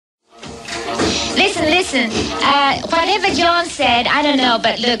Listen. Whatever John said, I don't know,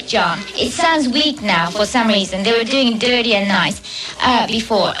 but look, John, it sounds weak now for some reason. They were doing dirty and nice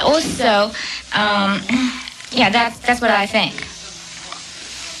before. Also, yeah, that's what I think.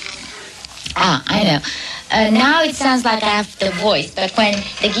 I know. Now it sounds like I have the voice, but when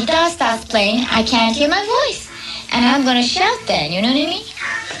the guitar starts playing, I can't hear my voice. And I'm going to shout then, you know what I mean?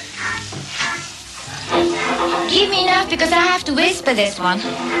 Give me enough because I have to whisper this one.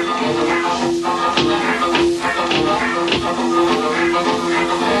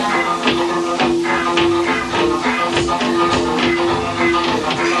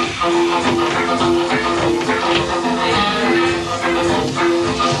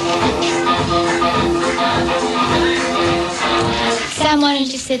 Sam wanted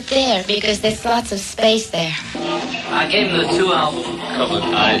to sit there because there's lots of space there. I gave him the two album cover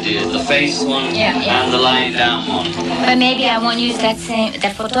ideas, the face one and the lying down one. But maybe I won't use that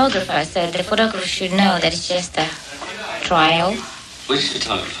photographer, so the photographer should know that it's just a trial. Which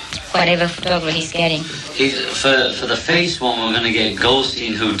photographer? Whatever photographer he's getting. For the face one, we're going to get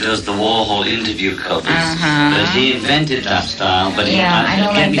Goldstein, who does the Warhol interview covers. But he invented that style, but I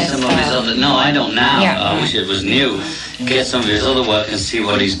don't get like me that some style. of his other... No, I don't now. Yeah. I wish it was new. Get some of his other work and see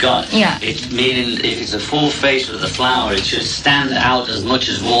what he's got. Yeah. Meaning, if it's a full face with a flower, it should stand out as much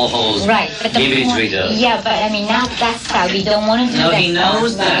as Warhol's imagery does. Yeah, but I mean, not that style. We don't want to do that. No, he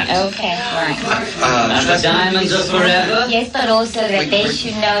knows that. Okay, right. And the diamonds are forever? Yes, but also that they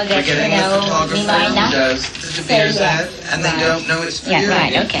should know that, we might not does the De Beers ad, and they don't know it's for you. Yeah,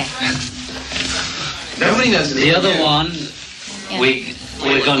 right, okay. Nobody knows the other one,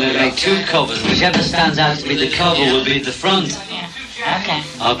 we're going to make two covers. Whichever stands out to be the cover will be the front.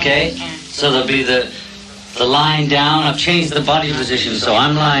 Yeah, Okay? So there'll be the lying down. I've changed the body position, so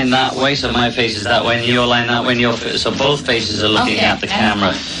I'm lying that way, so my face is that way, and you're lying that way, so both faces are looking at the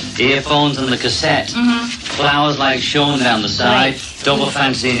camera. Earphones and the cassette. Flowers like shown down the side. Double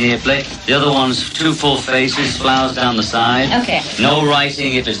fancy in earplay. The other one's two full faces, flowers down the side. Okay. No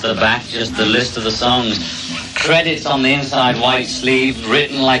writing if it's the back, just the list of the songs. Credits on the inside, white sleeve,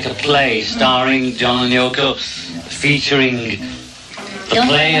 written like a play, starring John and Yoko, featuring the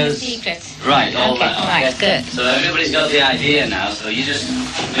players. Secrets. Right, all that. Okay. Right, good. So everybody's got the idea now, so you just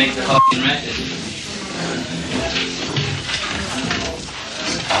make the fucking record.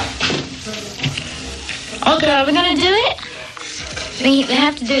 Okay, are we going to do it? We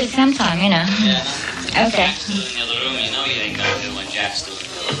have to do it sometime, you know. Yeah. Okay. Jack's still in the other room. You know you ain't going to do it when Jack's still in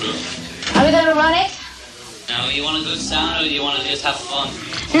the other room. Are we going to run it? Now, you want a good sound or do you want to just have fun?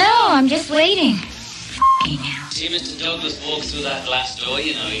 No, I'm just waiting. Now. See Mr. Douglas walk through that glass door,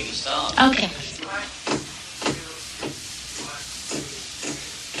 you know, you can start. Okay.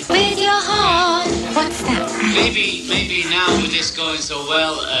 With your heart. What's that? Maybe now with this going so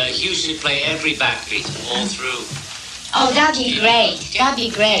well, Hugh should play every backbeat all through. Oh, that'd be great. That'd be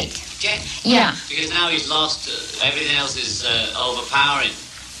great. Yeah. Because now he's lost, everything else is overpowering.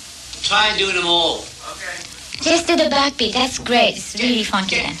 Try doing them all. Okay. Just do the backbeat. That's great. It's really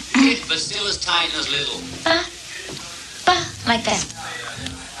funky then. But still as tight and as little. Like that.